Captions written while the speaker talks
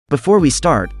Before we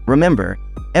start, remember,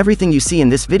 everything you see in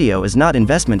this video is not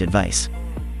investment advice.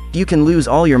 You can lose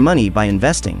all your money by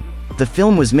investing. The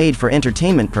film was made for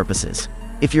entertainment purposes.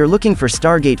 If you're looking for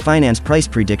Stargate finance price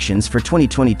predictions for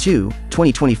 2022,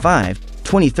 2025,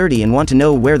 2030 and want to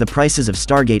know where the prices of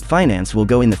Stargate finance will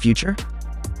go in the future,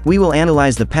 we will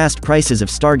analyze the past prices of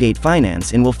Stargate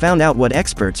finance and will find out what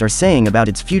experts are saying about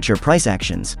its future price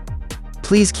actions.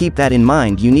 Please keep that in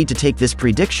mind. You need to take this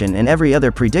prediction and every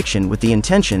other prediction with the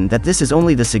intention that this is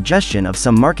only the suggestion of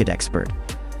some market expert.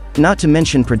 Not to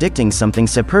mention predicting something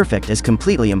so perfect is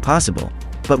completely impossible.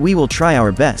 But we will try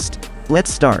our best. Let's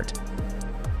start.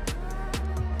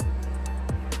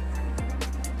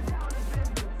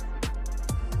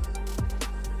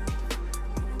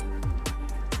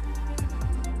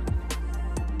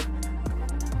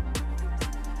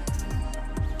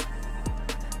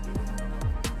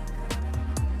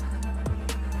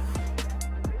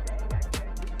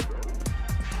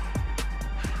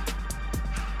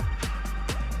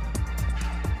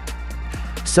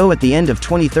 So at the end of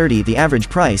 2030 the average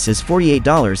price is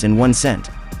 $48.01.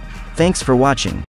 Thanks for watching.